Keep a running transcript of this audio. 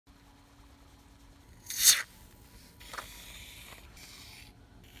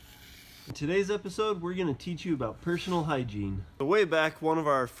In today's episode, we're going to teach you about personal hygiene. Way back, one of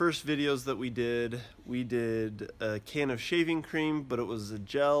our first videos that we did a can of shaving cream, but it was a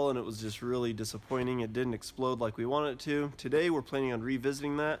gel and it was just really disappointing. It didn't explode like we wanted it to. Today, we're planning on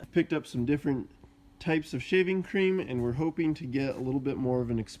revisiting that. I picked up some different types of shaving cream and we're hoping to get a little bit more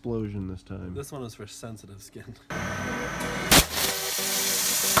of an explosion this time. This one is for sensitive skin.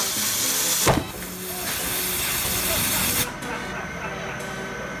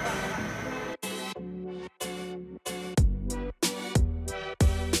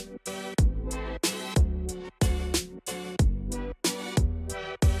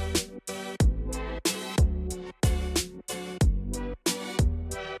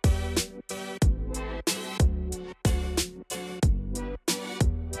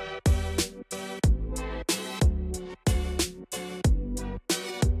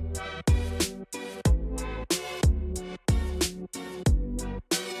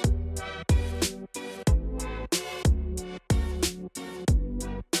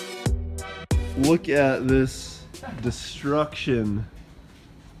 Look at this destruction.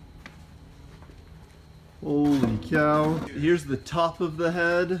 Holy cow. Here's the top of the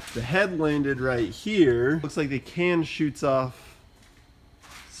head. The head landed right here. Looks like the can shoots off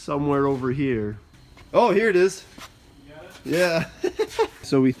somewhere over here. Oh, here it is. You got it? Yeah.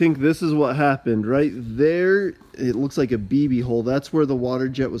 So we think this is what happened. Right there, it looks like a BB hole. That's where the water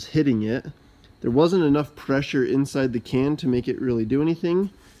jet was hitting it. There wasn't enough pressure inside the can to make it really do anything.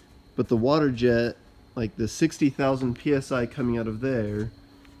 But the water jet, like the 60,000 PSI coming out of there,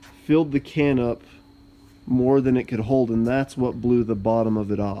 filled the can up more than it could hold, and that's what blew the bottom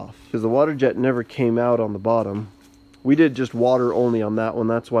of it off. Because the water jet never came out on the bottom. We did just water only on that one,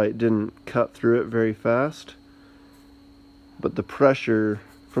 that's why it didn't cut through it very fast. But the pressure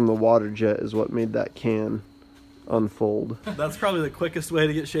from the water jet is what made that can unfold. That's probably the quickest way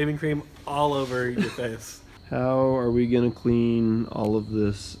to get shaving cream all over your face. How are we gonna clean all of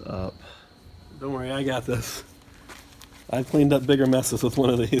this up? Don't worry, I got this. I've cleaned up bigger messes with one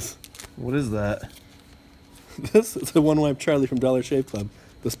of these. What is that? This is a One Wipe Charlie from Dollar Shave Club,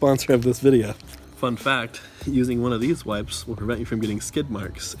 the sponsor of this video. Fun fact, using one of these wipes will prevent you from getting skid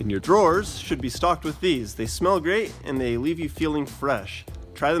marks in your drawers. Should be stocked with these. They smell great and they leave you feeling fresh.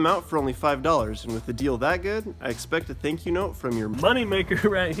 Try them out for only $5, and with a deal that good, I expect a thank you note from your moneymaker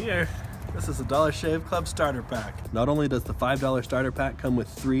right here. This is a Dollar Shave Club starter pack. Not only does the $5 starter pack come with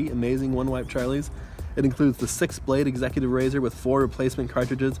 3 amazing One Wipe Charlies, it includes the 6-blade executive razor with 4 replacement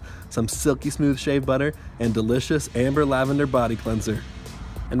cartridges, some silky smooth shave butter, and delicious amber lavender body cleanser.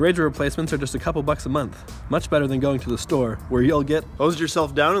 And razor replacements are just a couple bucks a month. Much better than going to the store, where you'll get hosed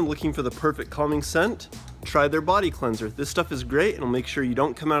yourself down and looking for the perfect calming scent? Try their body cleanser. This stuff is great and it'll make sure you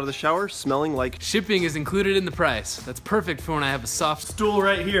don't come out of the shower smelling like... Shipping is included in the price. That's perfect for when I have a soft stool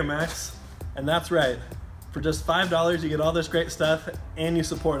right here, Max. And that's right. For just $5, you get all this great stuff and you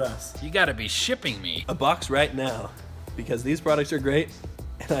support us. You gotta be shipping me a box right now, because these products are great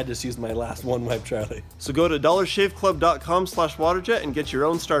and I just used my last One Wipe Charlie. So go to dollarshaveclub.com/waterjet and get your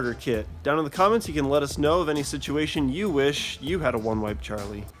own starter kit. Down in the comments you can let us know of any situation you wish you had a One Wipe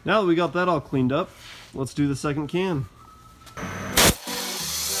Charlie. Now that we got that all cleaned up, let's do the second can.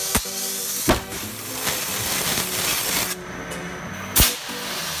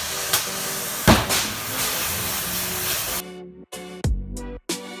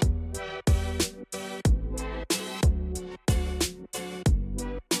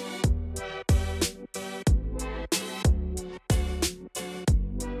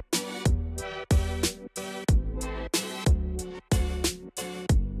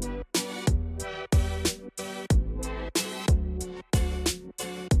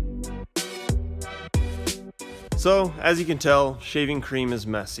 So, as you can tell, shaving cream is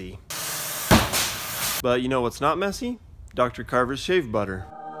messy. But you know what's not messy? Dr. Carver's shave butter.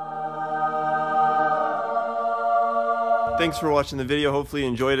 Thanks for watching the video. Hopefully you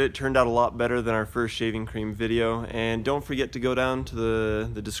enjoyed it. It turned out a lot better than our first shaving cream video. And don't forget to go down to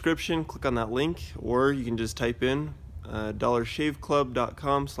the description, click on that link, or you can just type in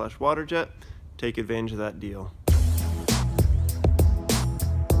dollarshaveclub.com/waterjet. Take advantage of that deal.